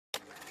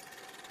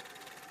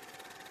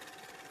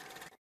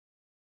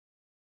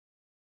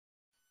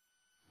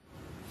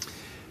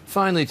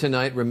Finally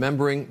tonight,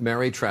 remembering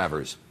Mary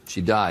Travers. She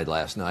died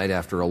last night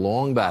after a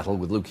long battle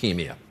with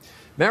leukemia.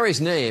 Mary's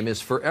name is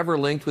forever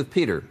linked with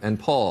Peter and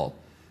Paul,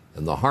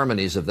 and the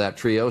harmonies of that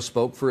trio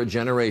spoke for a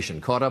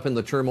generation caught up in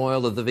the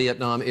turmoil of the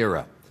Vietnam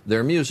era.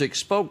 Their music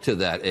spoke to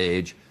that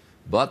age,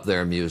 but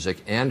their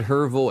music and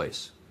her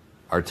voice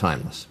are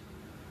timeless.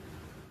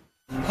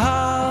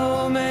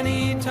 How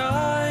many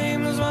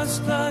times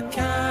must the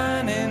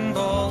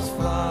cannonballs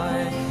fly?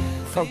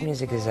 Folk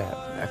music is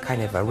a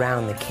kind of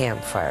around the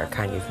campfire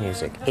kind of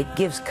music. It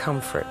gives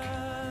comfort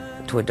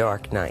to a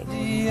dark night.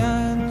 The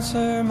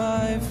answer,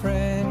 my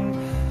friend,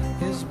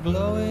 is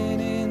blowing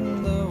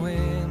in the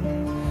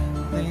wind.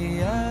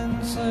 The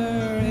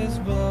answer is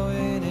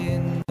blowing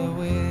in the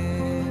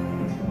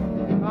wind.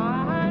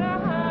 Ride a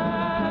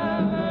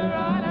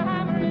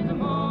hammer in the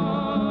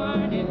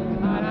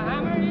morning, ride a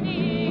hammer in the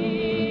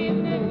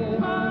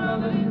evening,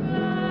 all of his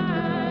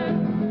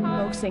life.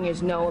 Folk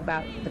singers know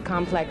about the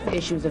complex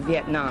issues of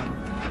Vietnam.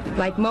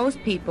 Like most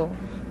people,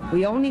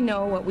 we only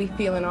know what we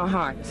feel in our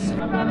hearts.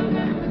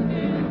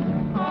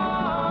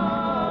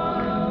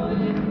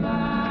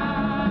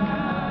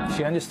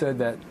 She understood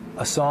that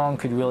a song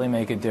could really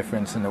make a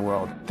difference in the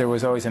world. There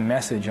was always a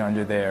message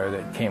under there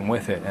that came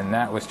with it, and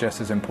that was just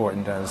as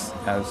important as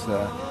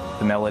the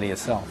melody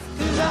itself.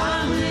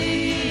 I'm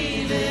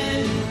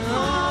leaving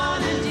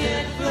on a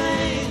jet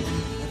plane.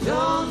 I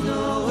don't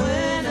know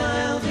when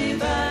I'll be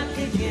back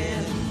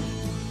again.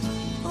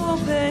 Oh,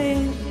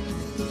 babe,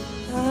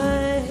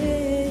 I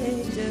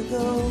hate to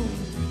go.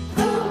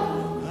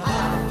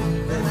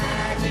 The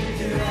magic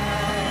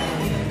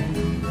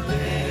dragon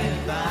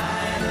lived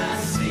by the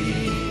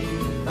sea,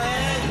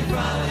 and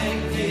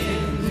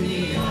protected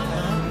me on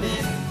a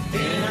mist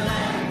in a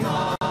land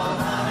called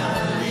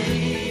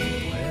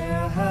Honolulu.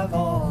 Where have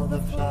all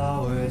the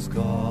flowers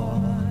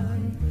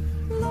gone?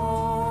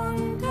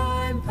 Long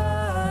time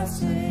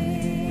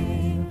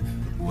passing.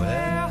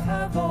 Where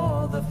have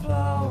all the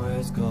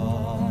flowers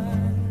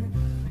gone?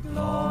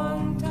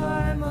 Long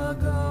time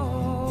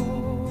ago.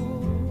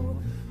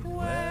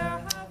 Where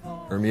have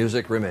all... Her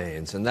music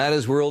remains. And that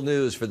is World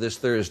News for this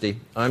Thursday.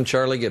 I'm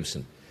Charlie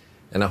Gibson,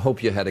 and I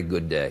hope you had a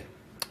good day.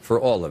 For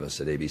all of us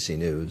at ABC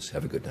News,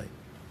 have a good night.